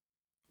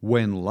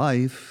When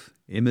Life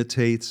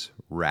Imitates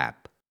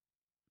Rap.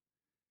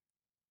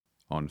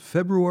 On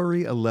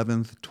February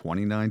 11th,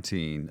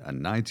 2019, a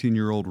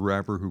 19-year-old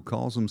rapper who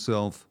calls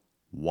himself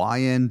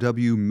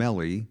YNW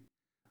Melly,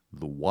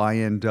 the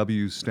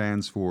YNW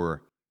stands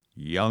for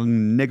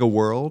Young Nigga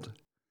World,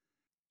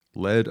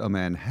 led a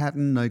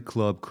Manhattan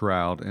nightclub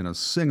crowd in a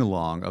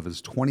sing-along of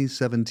his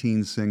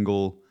 2017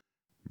 single,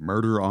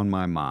 Murder on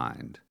My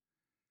Mind.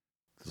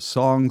 The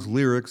song's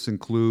lyrics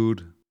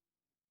include,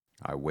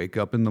 I wake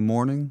up in the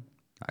morning,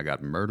 I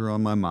got murder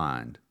on my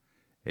mind.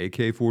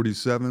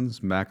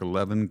 AK-47s, Mac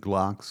 11,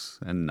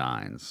 Glocks, and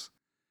 9s.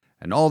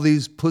 And all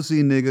these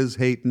pussy niggas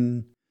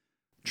hatin',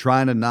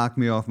 trying to knock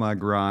me off my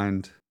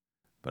grind.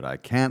 But I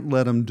can't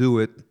let 'em do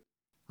it.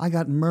 I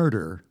got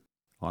murder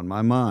on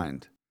my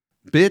mind.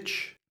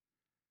 Bitch,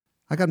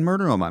 I got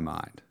murder on my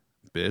mind.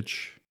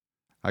 Bitch,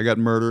 I got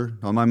murder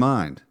on my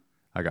mind.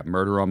 I got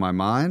murder on my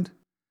mind.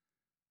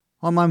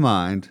 On my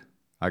mind,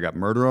 I got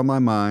murder on my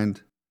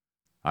mind.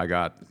 I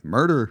got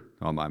murder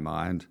on my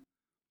mind.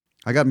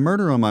 I got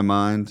murder on my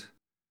mind.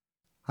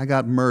 I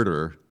got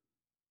murder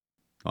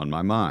on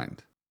my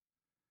mind.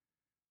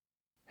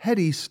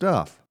 Heady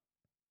stuff.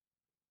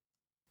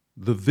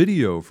 The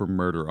video for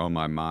Murder on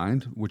My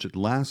Mind, which at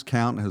last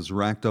count has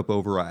racked up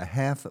over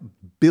 500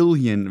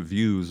 million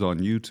views on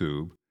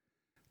YouTube,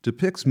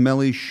 depicts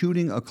Melly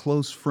shooting a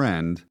close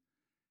friend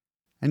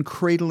and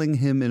cradling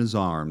him in his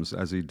arms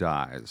as he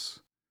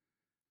dies.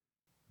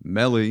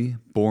 Melly,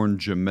 born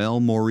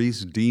Jamel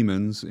Maurice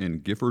Demons in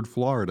Gifford,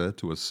 Florida,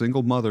 to a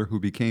single mother who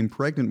became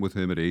pregnant with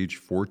him at age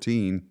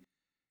 14,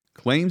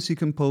 claims he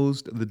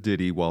composed the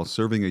ditty while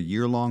serving a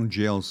year-long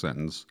jail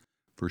sentence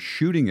for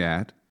shooting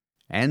at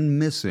and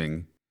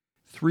missing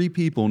 3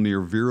 people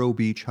near Vero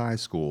Beach High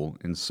School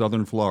in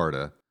southern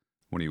Florida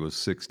when he was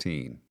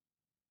 16.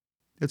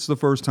 It's the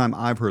first time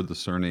I've heard the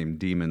surname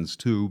Demons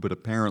too, but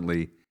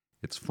apparently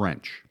it's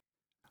French.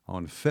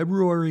 On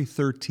February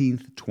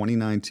 13th,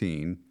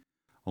 2019,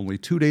 only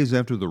 2 days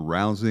after the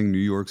rousing New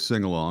York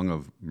sing-along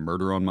of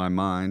Murder on My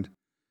Mind,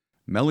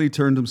 Melly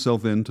turned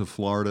himself in to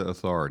Florida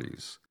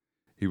authorities.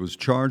 He was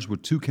charged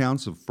with 2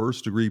 counts of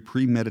first-degree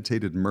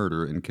premeditated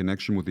murder in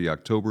connection with the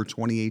October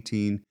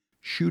 2018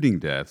 shooting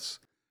deaths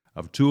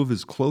of 2 of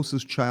his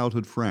closest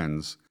childhood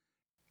friends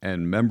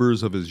and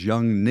members of his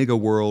Young Nigga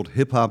World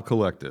hip-hop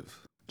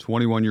collective,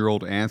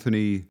 21-year-old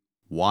Anthony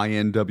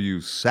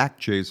YNW Sack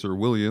Chaser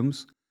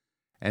Williams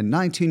and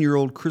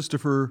 19-year-old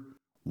Christopher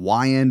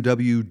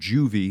YNW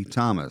Juvie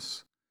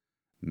Thomas.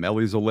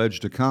 Melly's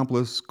alleged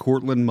accomplice,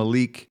 Cortland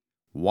Malik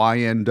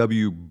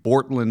YNW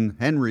Bortland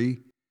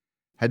Henry,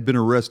 had been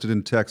arrested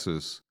in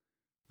Texas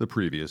the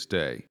previous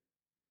day.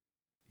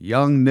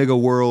 Young Nigga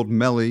World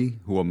Melly,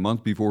 who a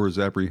month before his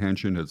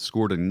apprehension had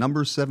scored a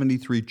number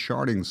 73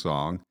 charting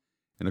song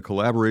in a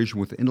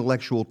collaboration with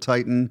intellectual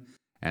titan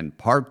and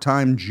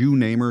part-time Jew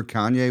namer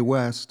Kanye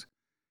West,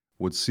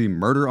 would see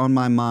Murder on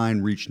My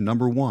Mind reach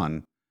number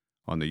 1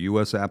 on the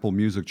U.S. Apple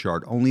Music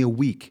chart only a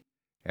week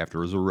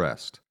after his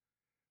arrest.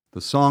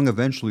 The song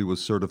eventually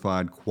was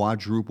certified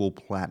quadruple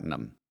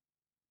platinum.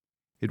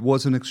 It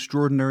was an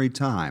extraordinary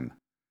time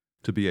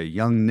to be a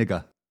young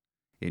nigga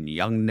in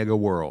Young Nigga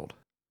World.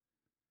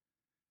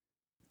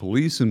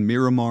 Police in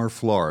Miramar,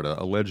 Florida,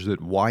 allege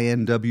that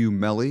YNW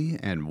Melly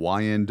and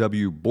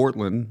YNW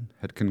Bortland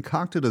had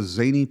concocted a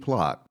zany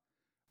plot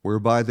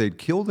whereby they'd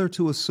kill their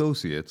 2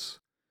 associates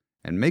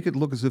and make it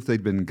look as if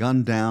they'd been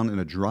gunned down in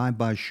a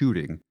drive-by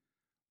shooting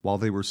while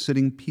they were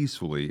sitting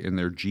peacefully in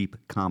their Jeep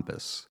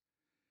Compass.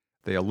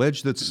 They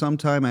allege that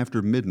sometime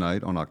after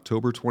midnight on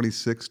October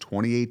 26,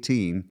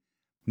 2018,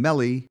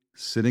 Melly,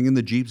 sitting in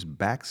the Jeep's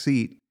back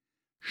seat,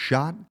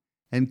 shot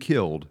and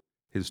killed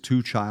his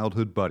 2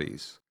 childhood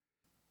buddies.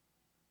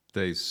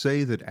 They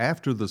say that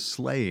after the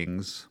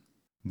slayings,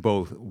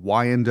 both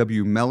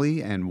YNW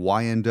Melly and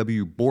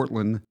YNW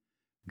Bortland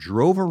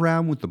drove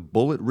around with the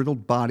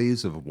bullet-riddled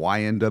bodies of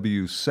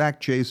YNW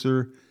Sack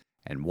Chaser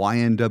and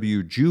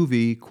YNW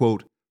Juvie,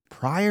 quote,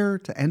 prior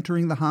to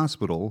entering the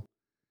hospital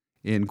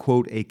in,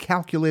 quote, a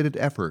calculated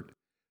effort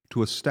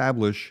to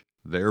establish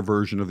their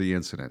version of the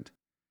incident.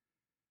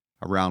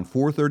 Around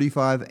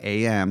 4:35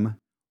 a.m.,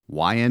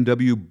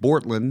 YNW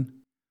Bortland,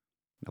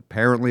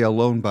 apparently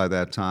alone by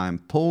that time,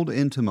 pulled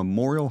into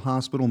Memorial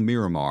Hospital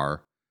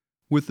Miramar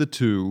with the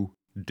 2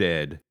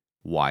 dead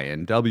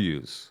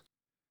YNWs.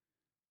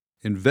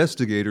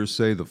 Investigators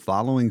say the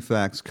following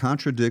facts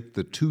contradict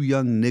the 2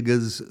 young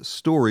niggas'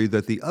 story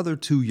that the other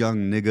 2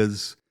 young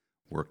niggas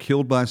were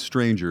killed by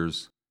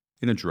strangers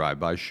in a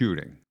drive-by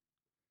shooting.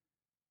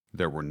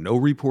 There were no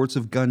reports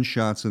of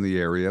gunshots in the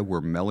area where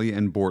Melly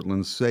and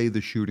Bortland say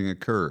the shooting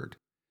occurred.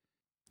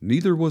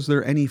 Neither was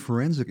there any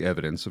forensic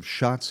evidence of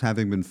shots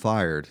having been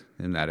fired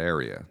in that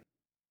area.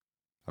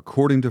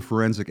 According to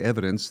forensic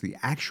evidence, the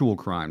actual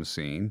crime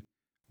scene,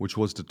 which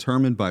was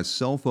determined by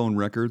cell phone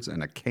records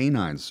and a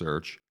canine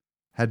search,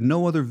 had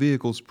no other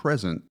vehicles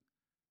present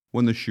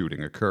when the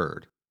shooting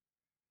occurred.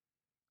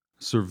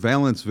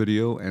 Surveillance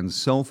video and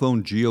cell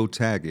phone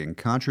geotagging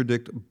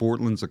contradict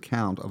Bortland's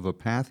account of the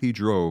path he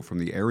drove from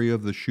the area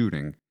of the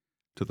shooting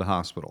to the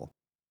hospital.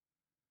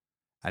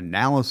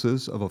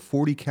 Analysis of a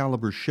 .40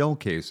 caliber shell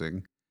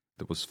casing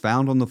that was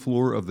found on the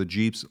floor of the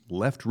Jeep's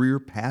left rear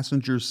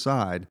passenger's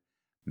side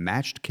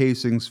matched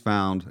casings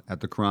found at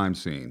the crime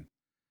scene.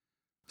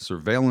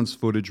 Surveillance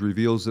footage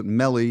reveals that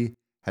Melly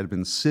had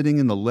been sitting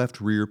in the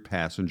left rear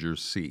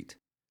passenger's seat.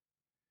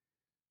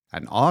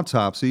 An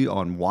autopsy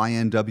on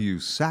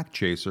YNW's sack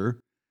chaser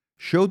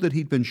showed that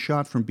he'd been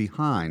shot from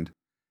behind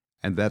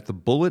and that the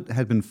bullet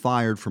had been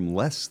fired from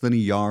less than a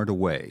yard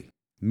away,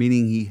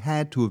 meaning he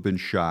had to have been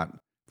shot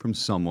from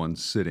someone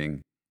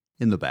sitting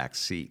in the back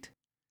seat.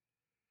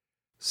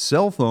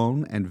 Cell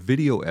phone and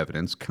video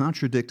evidence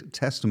contradict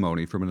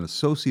testimony from an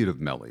associate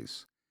of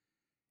Melly's.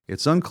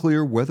 It's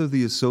unclear whether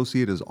the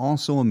associate is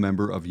also a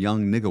member of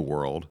Young Nigga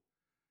World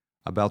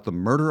about the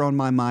Murder on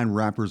My Mind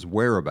rapper's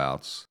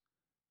whereabouts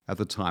at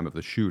the time of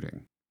the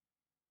shooting.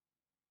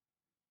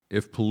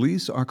 If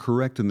police are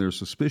correct in their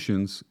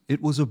suspicions,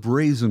 it was a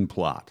brazen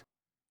plot,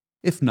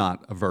 if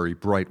not a very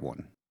bright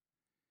one.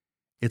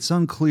 It's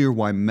unclear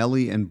why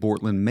Melly and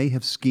Bortland may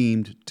have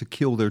schemed to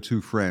kill their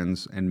two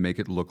friends and make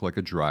it look like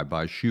a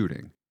drive-by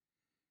shooting.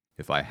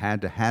 If I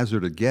had to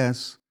hazard a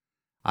guess,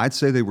 I'd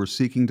say they were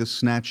seeking to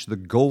snatch the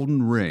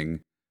golden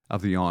ring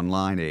of the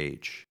online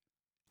age.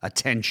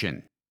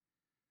 Attention!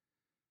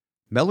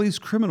 Melly's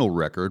criminal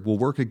record will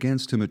work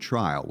against him at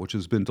trial, which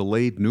has been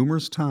delayed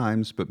numerous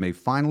times but may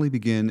finally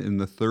begin in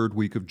the third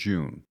week of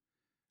June,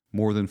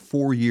 more than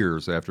 4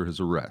 years after his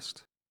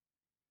arrest.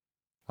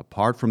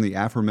 Apart from the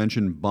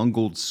aforementioned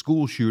bungled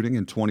school shooting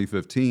in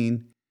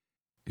 2015,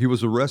 he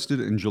was arrested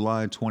in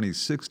July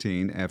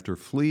 2016 after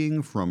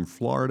fleeing from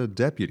Florida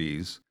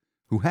deputies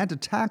who had to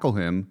tackle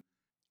him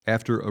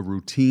after a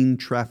routine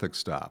traffic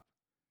stop.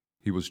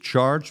 He was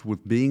charged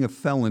with being a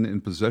felon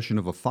in possession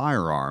of a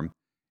firearm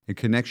in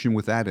connection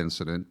with that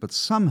incident, but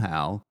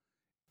somehow,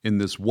 in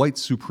this white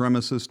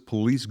supremacist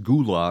police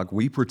gulag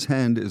we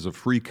pretend is a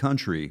free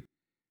country,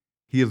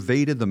 he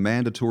evaded the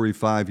mandatory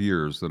 5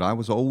 years that I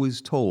was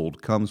always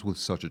told comes with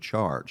such a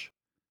charge.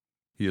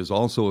 He is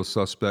also a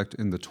suspect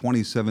in the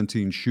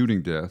 2017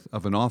 shooting death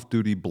of an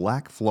off-duty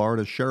black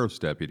Florida sheriff's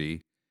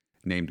deputy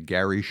named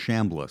Gary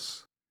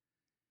Chambliss.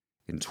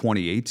 In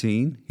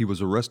 2018, he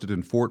was arrested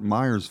in Fort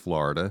Myers,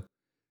 Florida,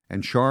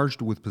 and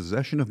charged with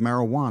possession of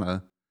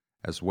marijuana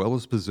as well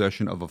as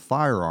possession of a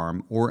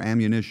firearm or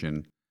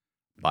ammunition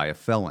by a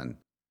felon.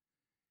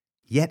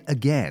 Yet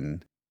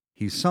again,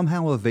 he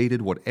somehow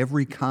evaded what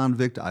every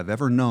convict I've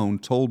ever known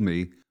told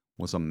me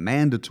was a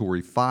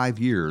mandatory 5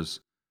 years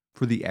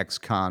for the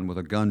ex-con with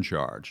a gun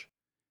charge.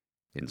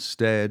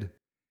 Instead,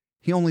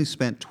 he only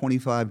spent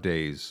 25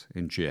 days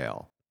in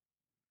jail.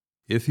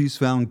 If he's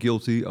found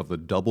guilty of the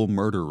double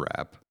murder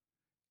rap,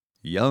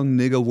 Young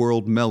Nigga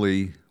World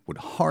Melly would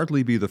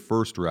hardly be the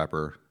first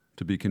rapper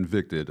to be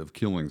convicted of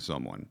killing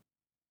someone.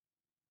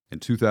 In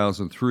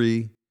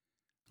 2003,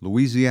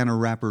 Louisiana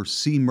rapper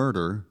C.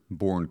 Murder,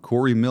 born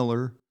Corey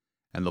Miller,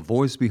 and the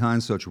voice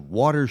behind such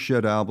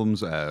watershed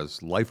albums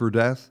as Life or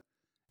Death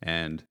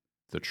and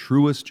The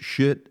Truest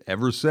Shit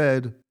Ever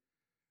Said,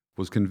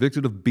 was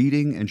convicted of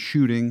beating and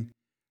shooting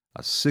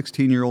a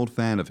 16-year-old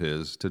fan of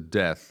his to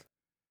death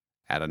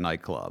at a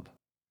nightclub.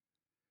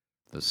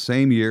 The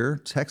same year,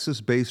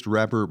 Texas-based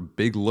rapper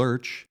Big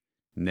Lurch,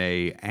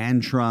 née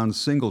Antron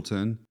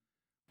Singleton,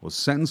 was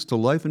sentenced to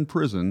life in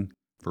prison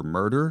for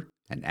murder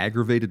and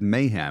aggravated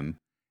mayhem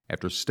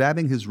after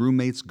stabbing his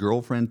roommate's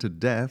girlfriend to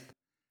death,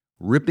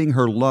 ripping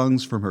her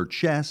lungs from her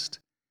chest,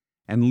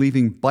 and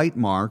leaving bite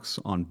marks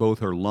on both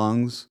her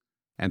lungs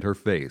and her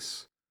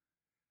face.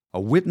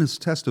 A witness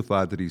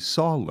testified that he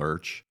saw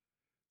Lurch,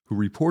 who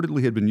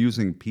reportedly had been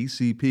using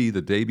PCP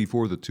the day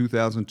before the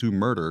 2002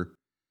 murder,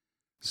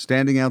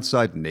 standing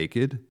outside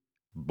naked,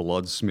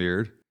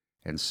 blood-smeared,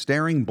 and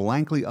staring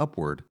blankly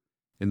upward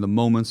in the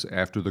moments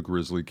after the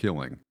grisly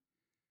killing.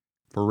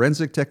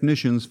 Forensic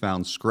technicians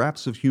found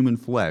scraps of human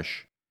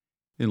flesh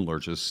in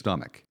Lurch's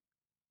stomach.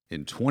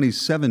 In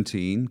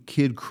 2017,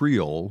 Kid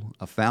Creole,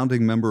 a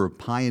founding member of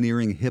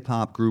pioneering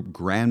hip-hop group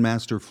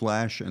Grandmaster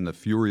Flash and the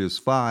Furious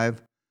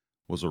Five,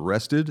 was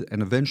arrested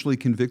and eventually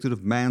convicted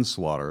of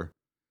manslaughter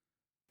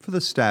for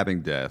the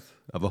stabbing death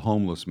of a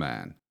homeless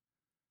man.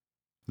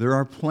 There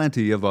are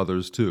plenty of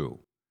others, too.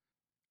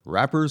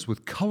 Rappers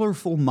with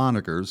colorful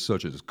monikers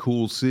such as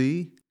Cool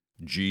C,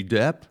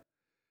 G-Dep,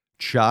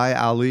 Chai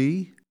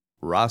Ali,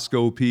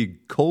 Roscoe P.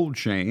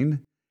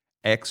 Coldchain,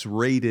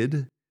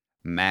 X-Rated,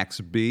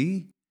 Max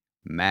B,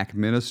 Mac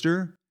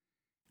Minister,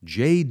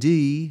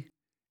 J.D.,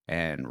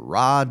 and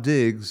Ra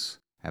Diggs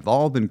have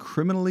all been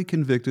criminally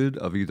convicted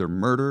of either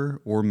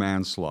murder or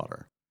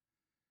manslaughter.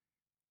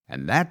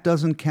 And that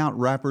doesn't count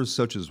rappers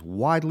such as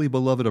widely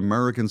beloved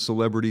American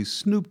celebrity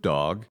Snoop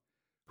Dogg,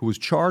 who was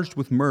charged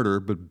with murder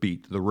but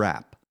beat the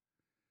rap.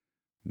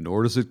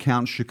 Nor does it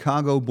count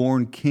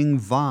Chicago-born King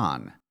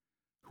Von,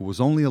 who was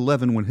only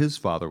 11 when his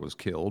father was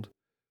killed,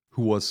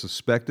 who was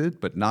suspected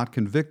but not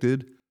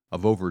convicted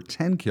of over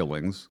 10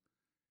 killings,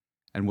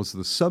 and was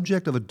the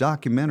subject of a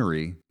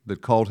documentary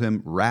that called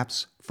him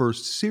rap's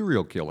first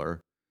serial killer,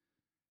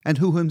 and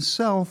who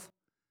himself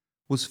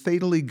was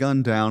fatally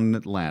gunned down in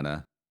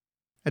Atlanta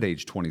at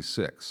age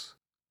 26.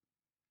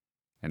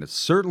 and it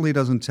certainly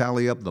doesn't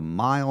tally up the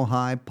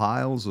mile-high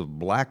piles of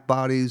black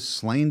bodies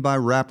slain by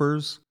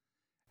rappers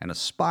and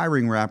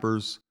aspiring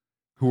rappers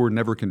who were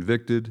never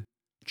convicted,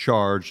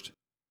 charged,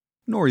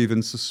 nor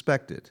even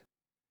suspected.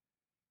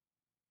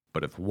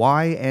 But if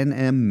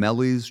YNM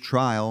Melly's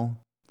trial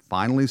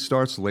finally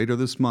starts later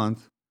this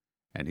month,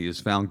 and he is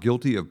found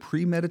guilty of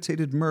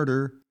premeditated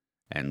murder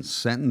and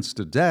sentenced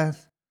to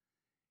death,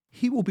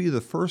 he will be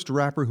the first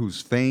rapper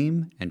whose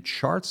fame and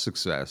chart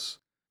success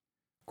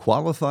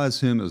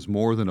qualifies him as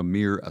more than a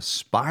mere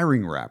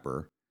aspiring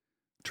rapper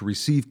to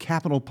receive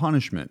capital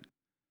punishment,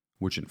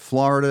 which in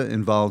Florida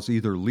involves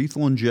either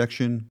lethal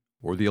injection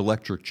or the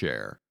electric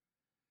chair.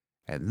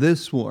 And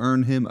this will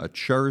earn him a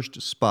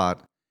cherished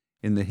spot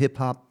in the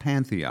hip-hop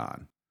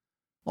pantheon,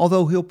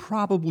 although he'll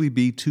probably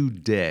be too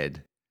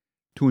dead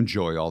to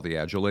enjoy all the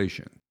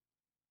adulation.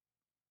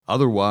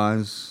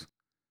 Otherwise,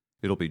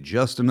 it'll be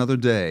just another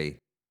day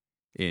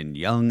in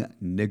young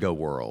nigga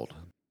world.